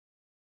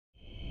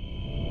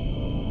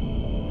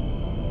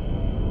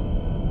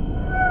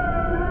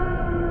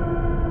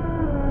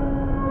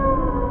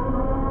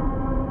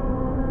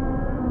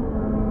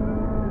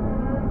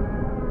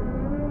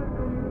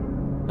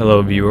Hello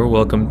viewer,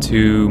 welcome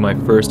to my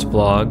first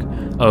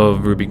vlog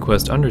of Ruby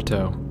Quest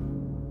Undertow.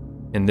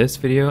 In this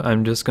video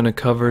I'm just going to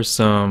cover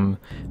some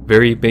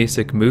very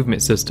basic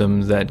movement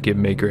systems that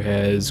GameMaker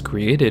has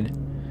created.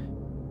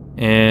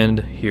 And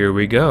here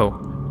we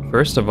go.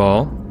 First of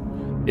all,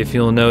 if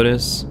you'll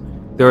notice,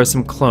 there are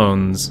some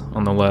clones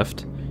on the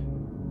left.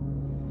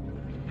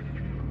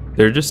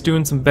 They're just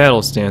doing some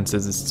battle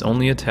stances, it's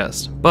only a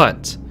test,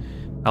 but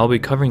I'll be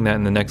covering that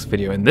in the next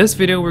video. In this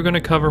video we're going to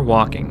cover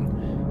walking.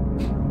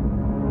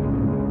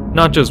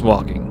 Not just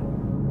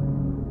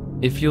walking.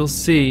 If you'll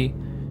see,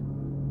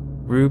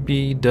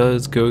 Ruby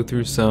does go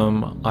through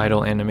some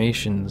idle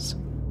animations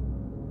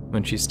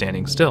when she's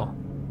standing still.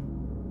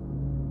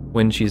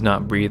 When she's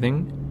not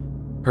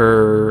breathing,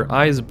 her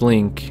eyes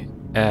blink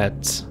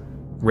at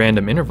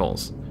random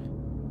intervals.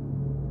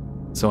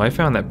 So I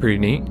found that pretty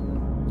neat.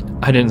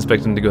 I didn't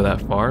expect them to go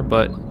that far,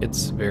 but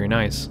it's very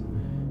nice.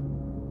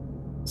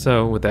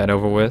 So with that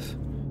over with,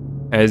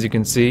 as you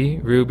can see,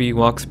 Ruby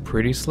walks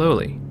pretty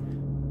slowly.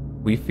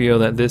 We feel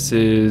that this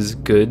is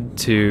good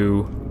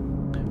to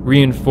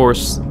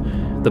reinforce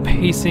the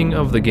pacing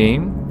of the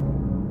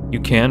game. You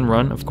can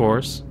run, of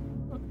course,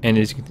 and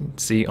as you can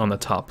see on the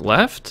top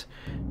left,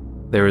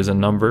 there is a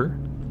number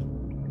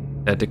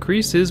that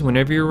decreases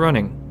whenever you're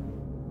running.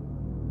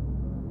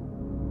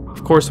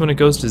 Of course, when it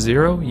goes to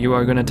 0, you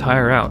are going to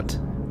tire out.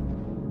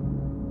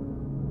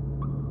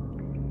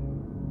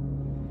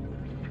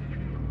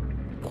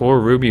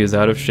 Poor Ruby is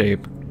out of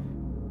shape.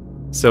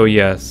 So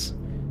yes,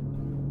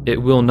 it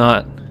will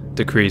not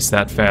decrease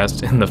that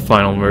fast in the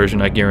final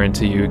version, I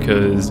guarantee you,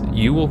 because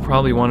you will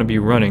probably want to be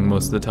running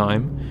most of the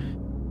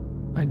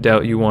time. I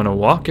doubt you want to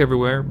walk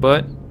everywhere,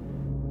 but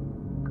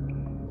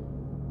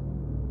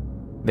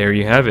there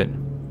you have it.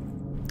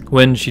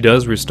 When she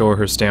does restore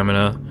her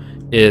stamina,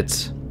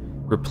 it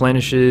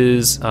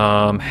replenishes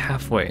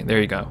halfway. There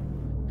you go.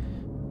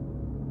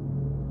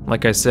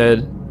 Like I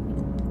said,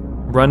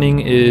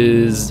 running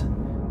is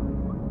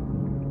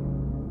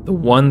the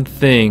one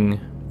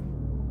thing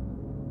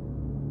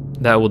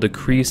that will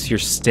decrease your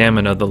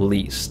stamina the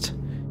least.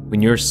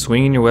 When you're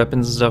swinging your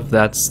weapons and stuff,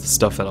 that's the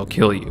stuff that'll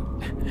kill you.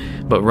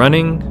 But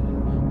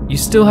running, you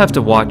still have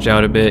to watch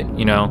out a bit,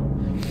 you know,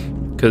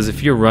 because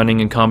if you're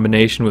running in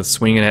combination with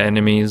swinging at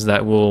enemies,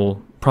 that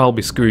will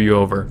probably screw you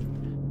over.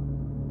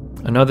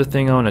 Another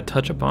thing I want to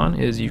touch upon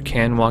is you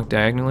can walk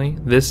diagonally.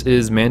 This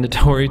is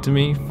mandatory to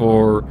me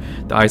for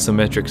the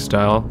isometric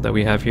style that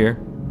we have here.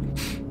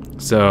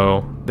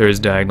 So there is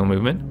diagonal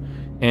movement.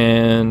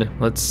 And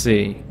let's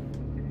see.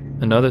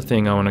 Another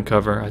thing I want to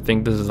cover, I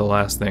think this is the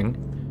last thing,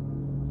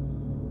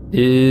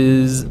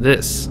 is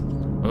this.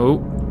 Oh,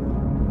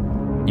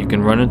 you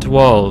can run into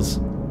walls.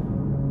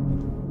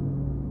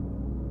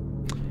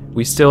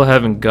 We still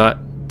haven't got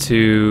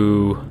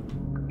to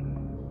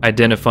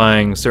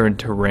identifying certain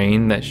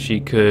terrain that she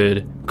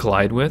could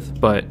collide with,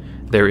 but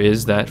there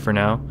is that for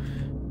now.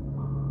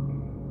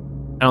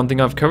 I don't think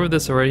I've covered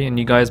this already, and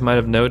you guys might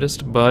have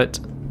noticed, but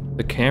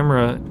the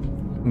camera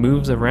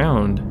moves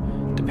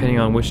around depending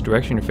on which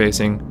direction you're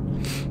facing.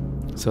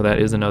 So that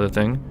is another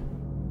thing.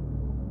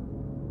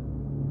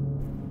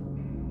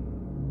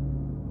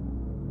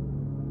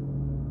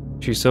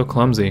 She's so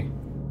clumsy.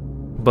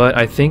 But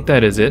I think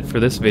that is it for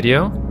this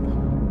video.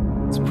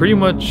 It's pretty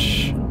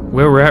much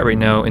where we're at right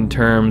now in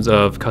terms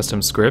of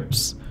custom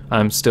scripts.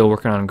 I'm still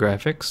working on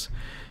graphics.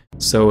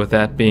 So with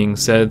that being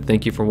said,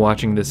 thank you for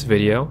watching this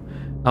video.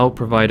 I'll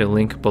provide a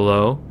link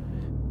below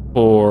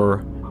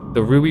for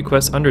the Ruby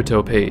Quest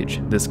Undertow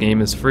page. This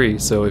game is free,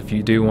 so if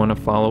you do want to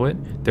follow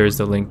it, there's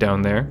the link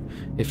down there.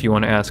 If you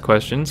want to ask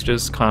questions,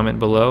 just comment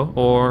below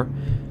or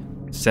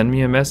send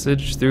me a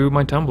message through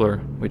my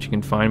Tumblr, which you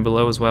can find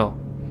below as well.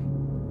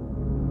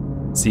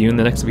 See you in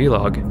the next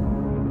vlog.